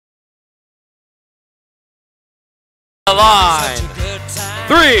the line.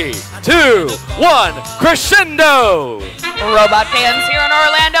 3, 2, 1, crescendo! Robot fans here in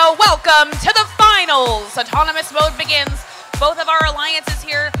Orlando, welcome to the finals. Autonomous mode begins. Both of our alliances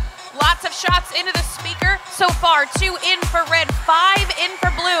here. Lots of shots into the speaker. So far, 2 in for red, 5 in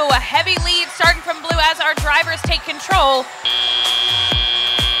for blue. A heavy lead starting from blue as our drivers take control.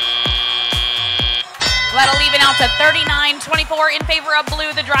 That'll even out to 39-24 in favor of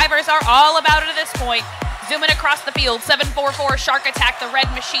blue. The drivers are all about it at this point. Zooming across the field, 744 Shark Attack, the red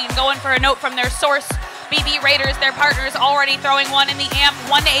machine, going for a note from their source. BB Raiders, their partners, already throwing one in the amp.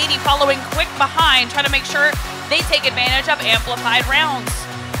 180 following quick behind, trying to make sure they take advantage of amplified rounds.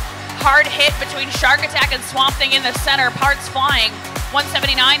 Hard hit between Shark Attack and Swamp Thing in the center, parts flying.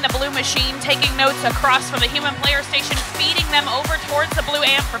 179, the blue machine, taking notes across from the human player station, feeding them over towards the blue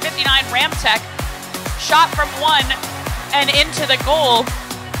amp for 59 Ramtech. Shot from 1 and into the goal.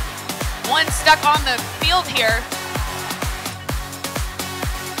 1 stuck on the field here.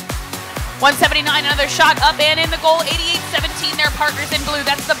 179, another shot up and in the goal. 88-17, their partners in blue.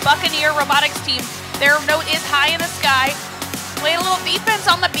 That's the Buccaneer Robotics team. Their note is high in the sky. Play a little defense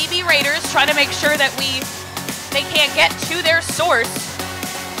on the BB Raiders, try to make sure that they can't get to their source.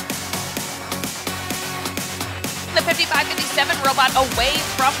 The 55-57 robot away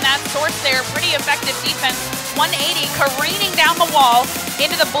from that source there. Pretty effective defense. 180 careening down the wall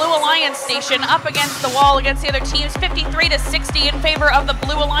into the Blue Alliance station, up against the wall against the other teams. 53-60 in favor of the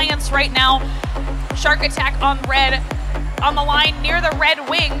Blue Alliance right now. Shark Attack on red, on the line near the red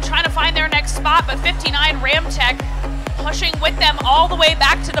wing, trying to find their next spot, but 59 Ramtech pushing with them all the way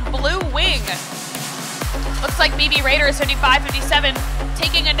back to the blue wing. Looks like BB Raiders 55-57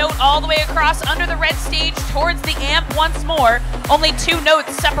 taking a note all the way across under the red stage towards the amp once more. Only 2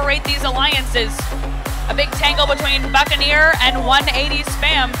 notes separate these alliances. A big tangle between Buccaneer and 180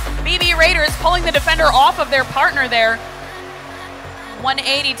 Spam. BB Raiders pulling the defender off of their partner there.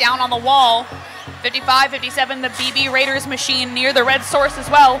 180 down on the wall. 55-57, the BB Raiders machine near the red source as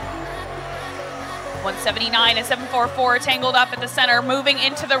well. 179 and 744 tangled up at the center, moving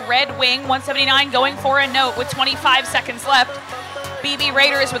into the red wing. 179 going for a note with 25 seconds left. BB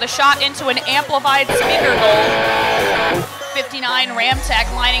Raiders with a shot into an amplified speaker goal. 59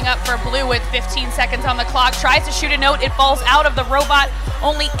 Ramtech lining up for blue with 15 seconds on the clock. Tries to shoot a note, it falls out of the robot.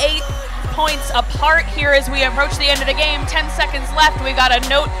 Only 8 points apart here as we approach the end of the game. 10 seconds left. We got a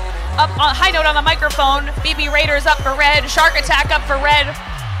note up, high note on the microphone. BB Raiders up for red, Shark Attack up for red.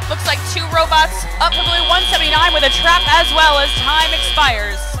 Looks like 2 robots up for blue. 179 with a trap as well as time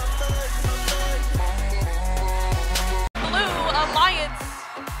expires. Blue Alliance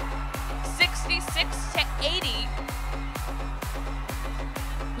 66-80.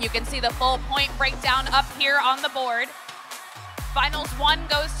 You can see the full point breakdown up here on the board. Finals 1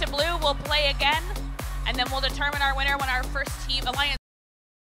 goes to blue. We'll play again, and then we'll determine our winner when our first team alliance